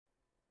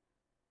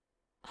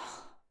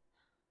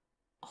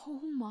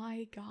Oh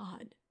my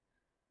god.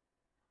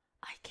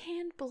 I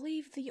can't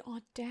believe the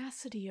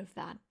audacity of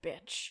that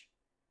bitch.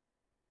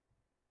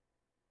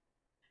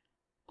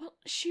 Well,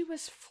 she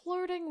was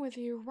flirting with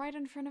you right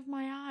in front of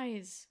my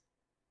eyes.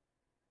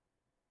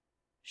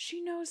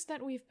 She knows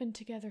that we've been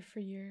together for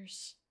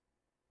years.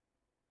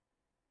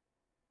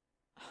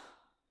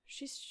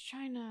 She's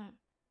trying to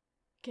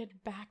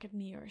get back at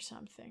me or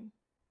something.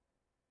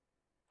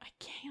 I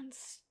can't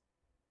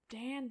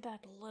stand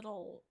that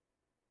little...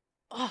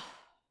 Ugh.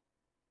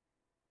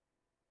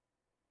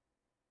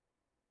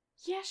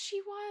 Yes, she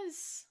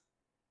was.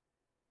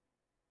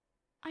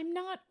 I'm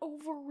not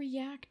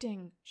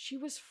overreacting. She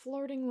was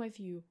flirting with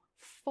you,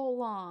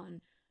 full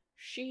on.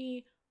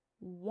 She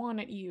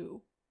wanted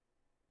you.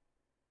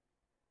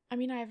 I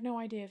mean, I have no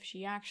idea if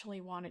she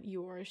actually wanted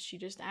you or if she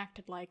just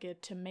acted like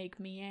it to make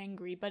me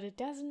angry, but it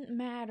doesn't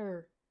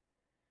matter.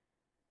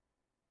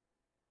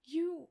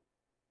 You...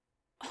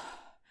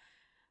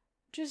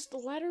 just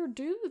let her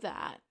do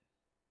that.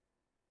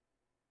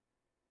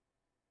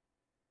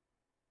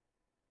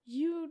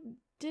 You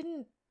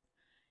didn't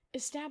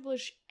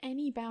establish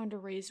any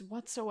boundaries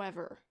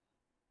whatsoever.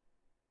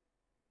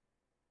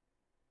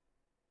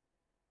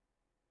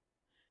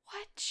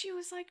 What? She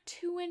was like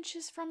 2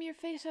 inches from your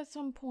face at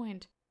some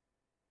point.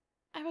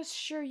 I was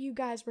sure you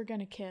guys were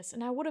gonna kiss,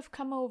 and I would have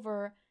come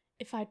over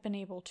if I'd been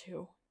able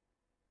to.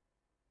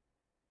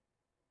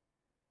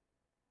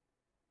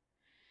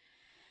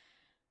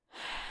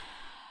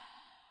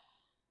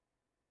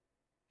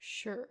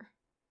 Sure.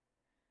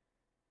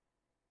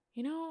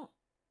 You know,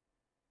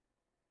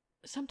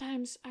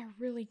 sometimes I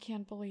really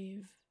can't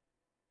believe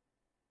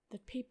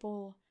that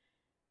people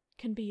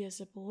can be as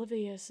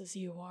oblivious as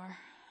you are.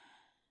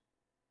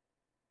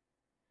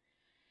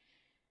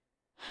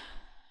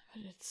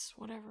 But it's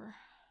whatever.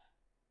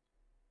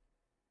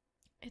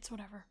 It's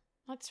whatever.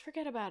 Let's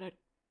forget about it.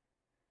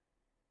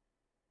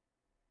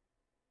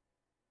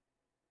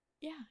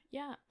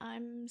 Yeah,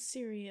 I'm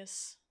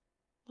serious.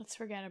 Let's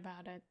forget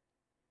about it.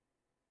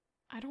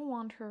 I don't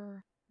want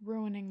her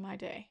ruining my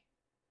day.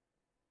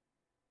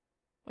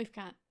 We've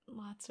got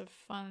lots of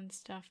fun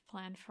stuff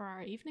planned for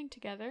our evening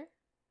together.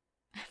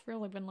 I've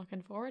really been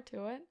looking forward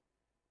to it.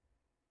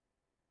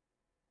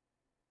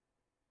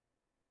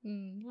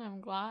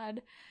 I'm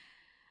glad.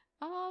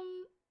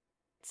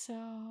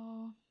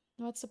 So,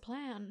 what's the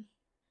plan?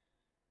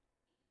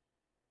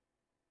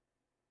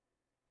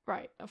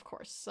 Right, of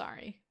course,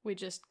 sorry. We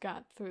just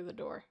got through the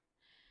door.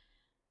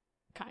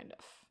 Kind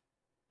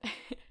of.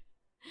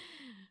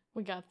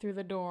 We got through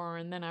the door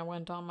and then I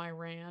went on my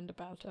rant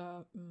about,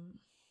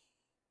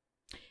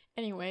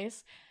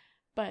 Anyways,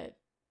 but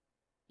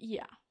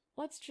yeah,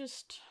 let's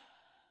just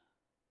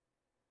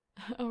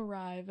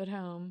arrive at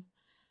home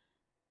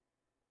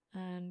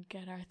and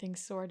get our things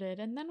sorted,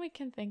 and then we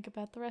can think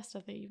about the rest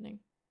of the evening.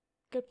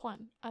 Good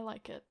plan. I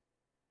like it.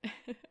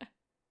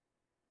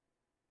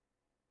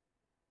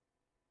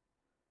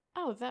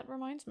 Oh, that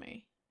reminds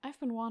me. I've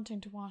been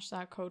wanting to wash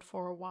that coat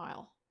for a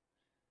while.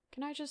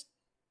 Can I just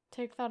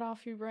take that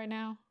off you right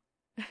now?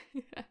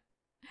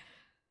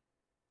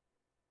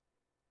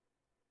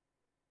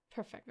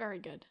 Perfect. Very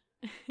good.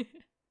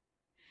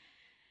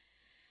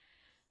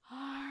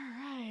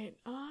 Alright,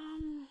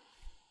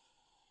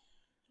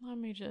 let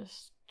me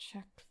just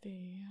check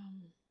the,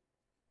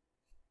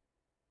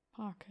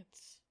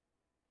 pockets.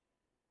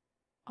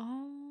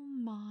 Oh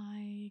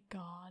my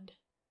god.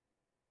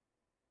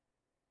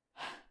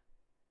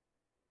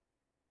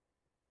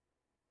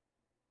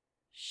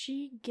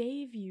 She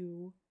gave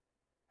you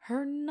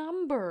her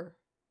number.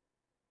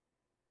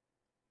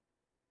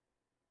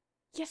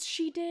 Yes,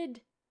 she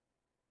did.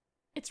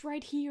 It's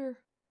right here.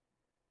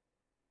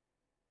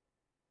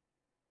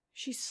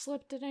 She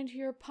slipped it into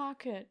your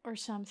pocket or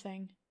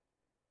something.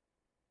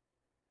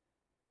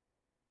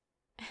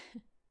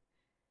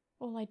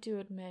 Well, I do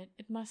admit,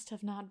 it must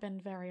have not been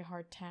a very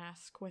hard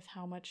task with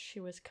how much she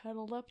was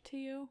cuddled up to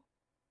you.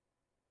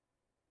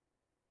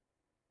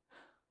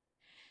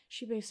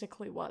 She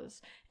basically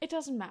was. It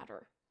doesn't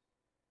matter.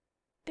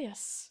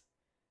 This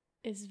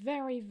is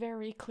very,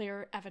 very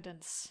clear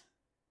evidence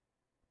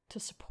to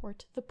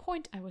support the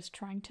point I was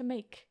trying to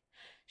make.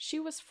 She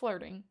was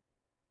flirting.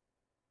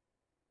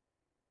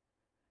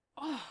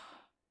 Oh,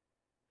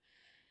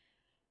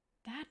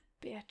 that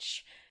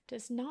bitch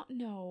does not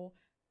know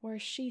where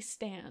she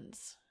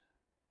stands.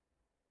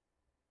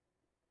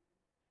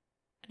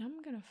 And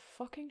I'm gonna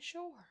fucking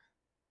show her.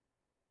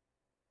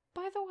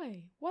 By the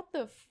way, what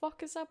the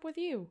fuck is up with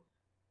you?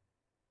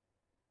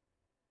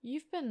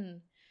 You've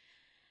been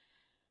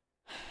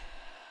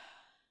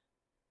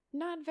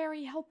not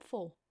very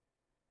helpful.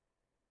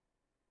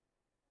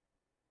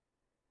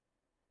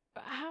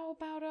 How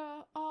about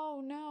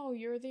oh no,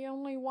 you're the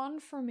only one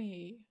for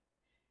me.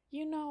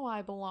 You know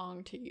I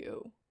belong to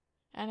you.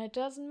 And it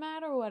doesn't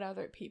matter what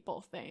other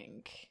people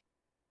think.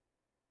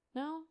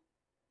 No?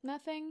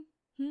 Nothing?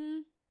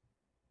 Well,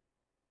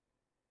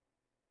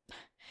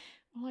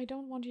 I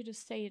don't want you to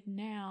say it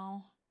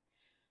now.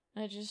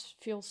 It just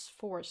feels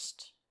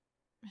forced.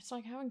 It's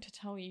like having to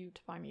tell you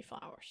to buy me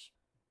flowers.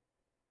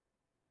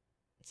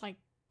 It's like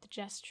the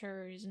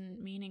gesture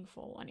isn't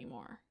meaningful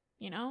anymore,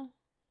 you know?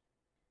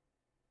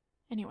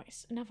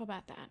 Anyways, enough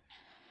about that.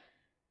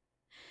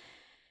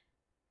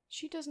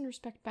 She doesn't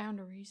respect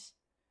boundaries,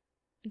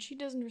 and she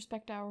doesn't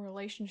respect our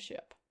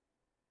relationship,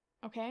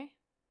 okay?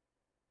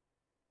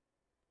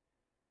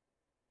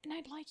 And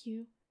I'd like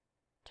you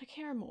to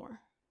care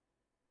more.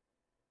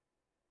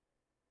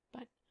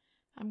 But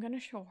I'm gonna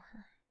show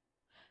her.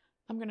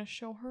 I'm gonna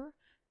show her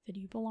that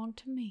you belong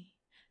to me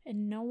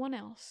and no one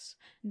else,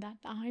 and that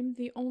I'm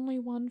the only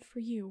one for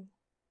you.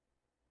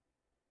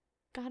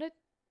 Got it?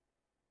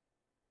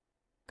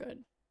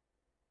 Good.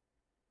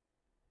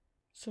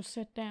 So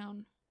sit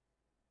down.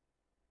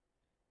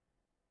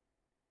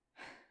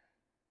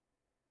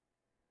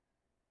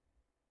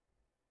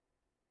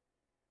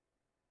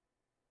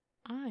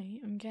 I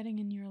am getting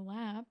in your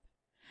lap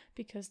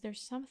because there's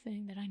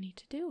something that I need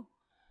to do.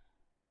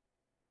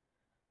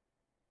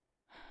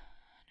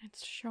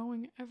 It's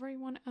showing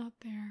everyone out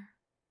there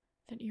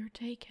that you're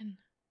taken.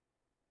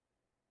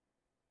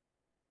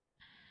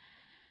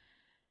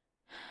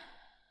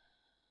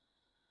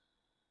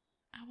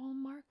 I will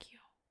mark you.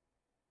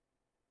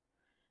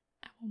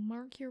 I will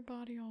mark your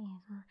body all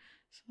over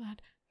so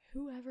that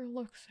whoever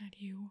looks at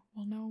you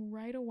will know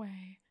right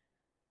away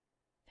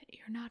that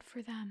you're not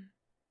for them.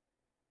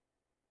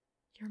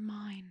 You're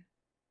mine.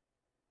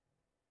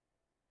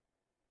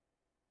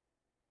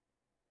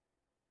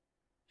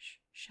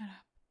 Shut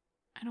up.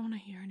 I don't want to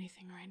hear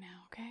anything right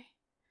now, okay?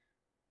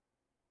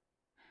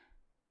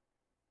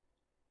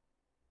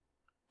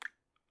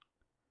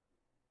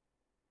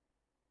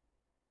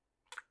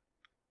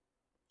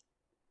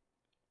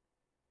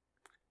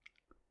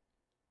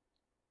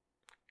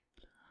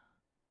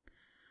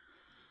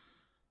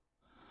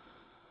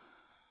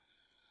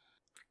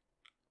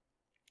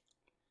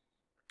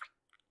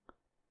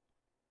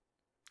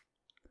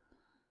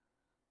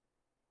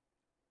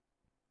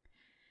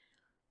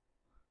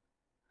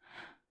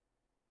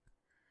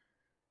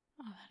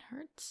 Oh, that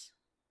hurts.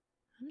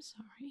 I'm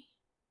sorry.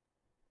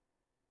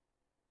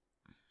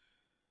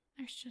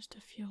 There's just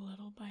a few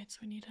little bites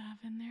we need to have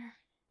in there.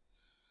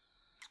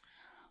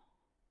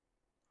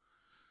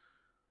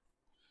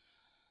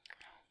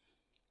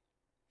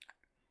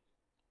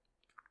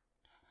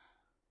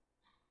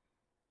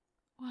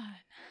 What?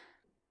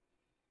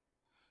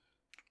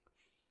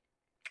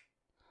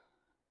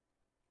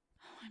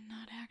 Oh, I'm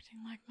not acting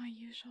like my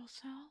usual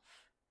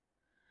self.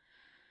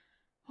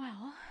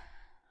 Well,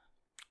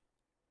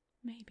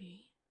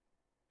 maybe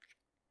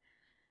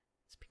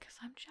it's because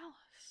I'm jealous.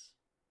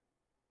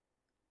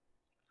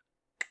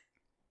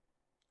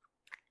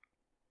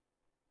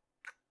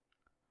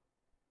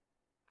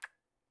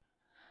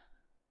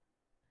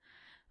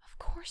 Of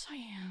course I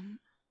am.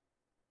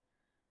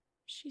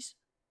 She's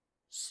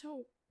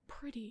so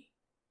pretty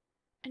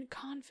and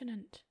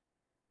confident.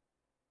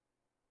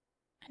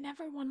 And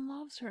everyone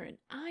loves her, and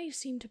I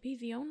seem to be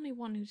the only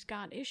one who's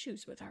got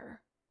issues with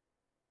her.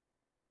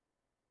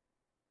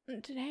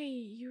 And today,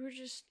 you were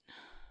just...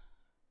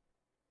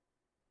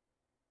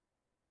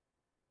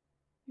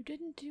 You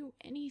didn't do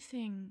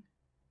anything.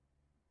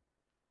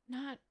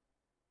 Not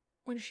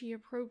when she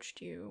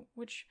approached you,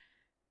 which...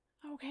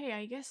 Okay,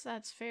 I guess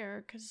that's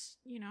fair, 'cause,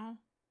 you know...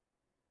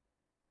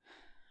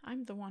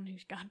 I'm the one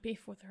who's got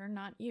beef with her,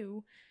 not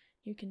you.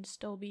 You can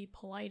still be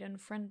polite and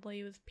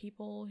friendly with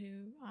people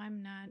who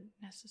I'm not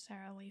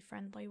necessarily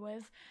friendly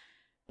with,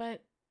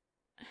 but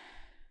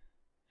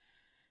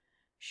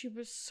she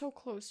was so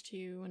close to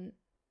you and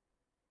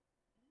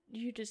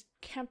you just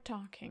kept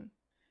talking.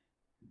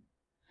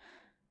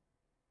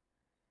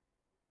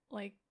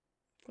 Like,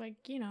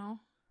 you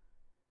know,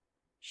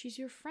 she's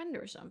your friend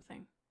or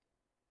something.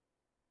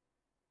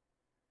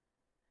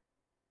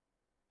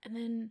 And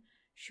then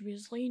she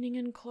was leaning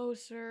in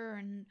closer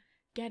and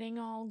getting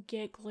all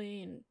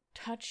giggly and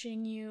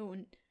touching you,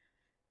 and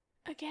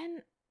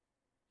again,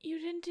 you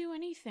didn't do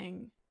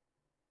anything.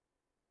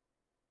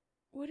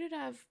 Would it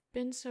have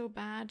been so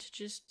bad to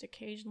just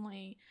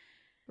occasionally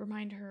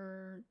remind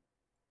her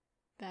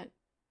that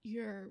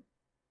you're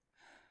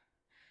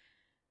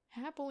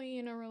happily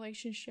in a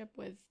relationship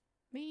with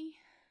me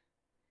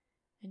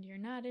and you're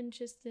not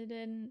interested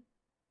in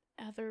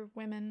other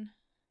women?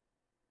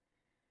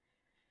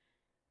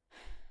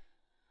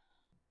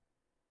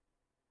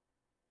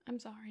 I'm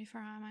sorry for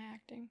how I'm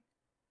acting.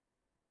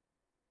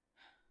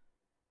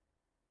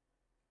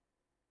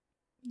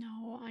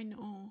 No, I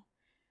know.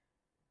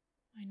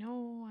 I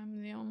know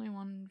I'm the only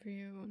one for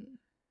you, and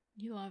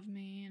you love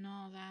me and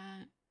all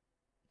that.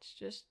 It's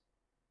just...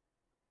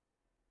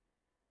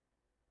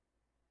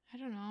 I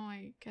don't know,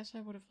 I guess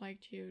I would have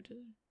liked you to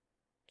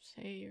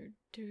say or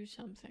do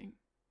something.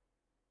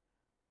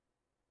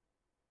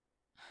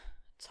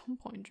 At some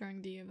point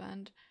during the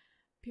event,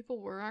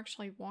 people were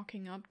actually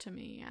walking up to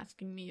me,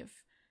 asking me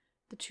if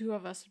the two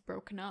of us had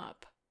broken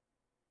up.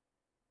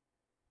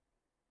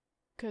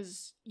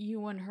 'Cause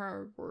you and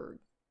her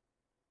were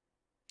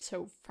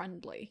so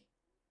friendly.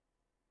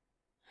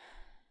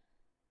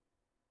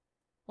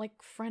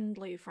 Like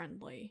friendly.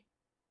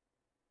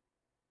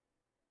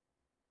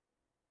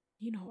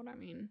 You know what I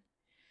mean.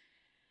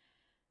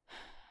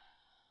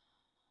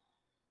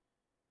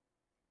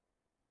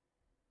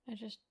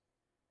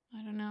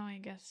 I don't know, I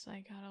guess I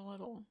got a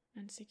little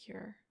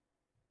insecure.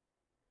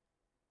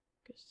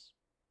 Because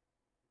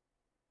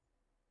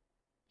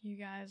you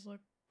guys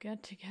look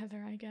good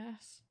together, I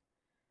guess.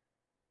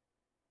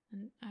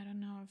 And I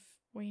don't know if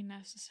we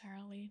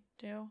necessarily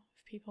do.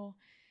 If people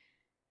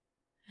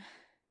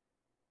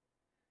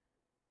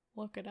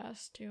look at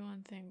us too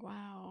and think,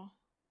 wow,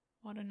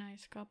 what a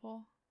nice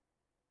couple.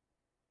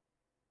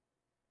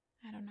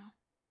 I don't know.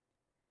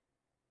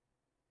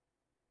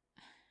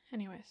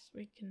 Anyways,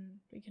 we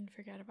can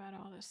forget about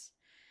all this.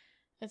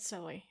 It's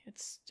silly.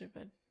 It's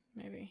stupid.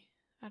 Maybe.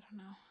 I don't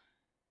know.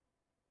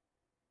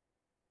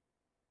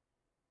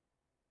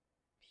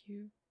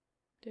 You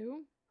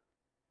do?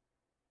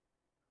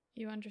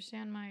 You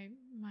understand my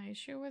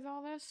issue with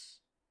all this?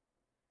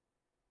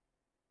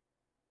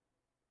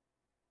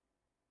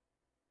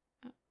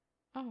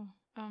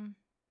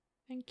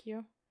 Thank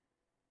you.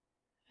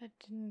 I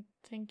didn't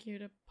think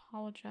you'd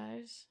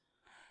apologize.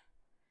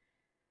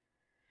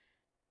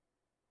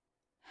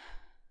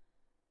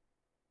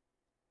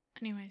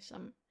 Anyways,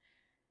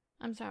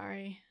 I'm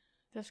sorry.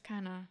 This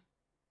kinda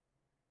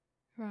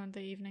ruined the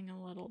evening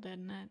a little,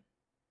 didn't it?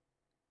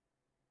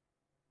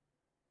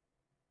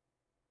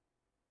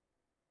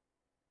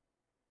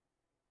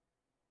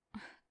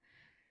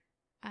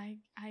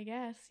 I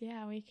guess,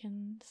 yeah, we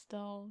can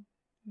still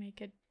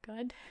make it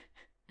good.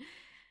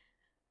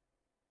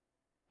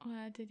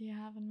 What did you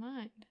have in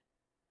mind?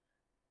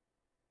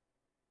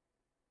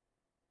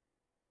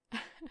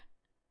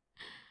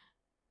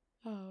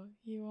 Oh,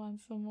 you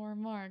want some more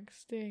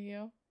marks, do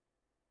you?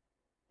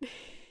 I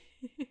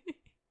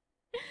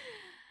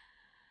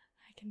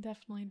can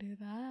definitely do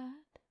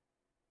that.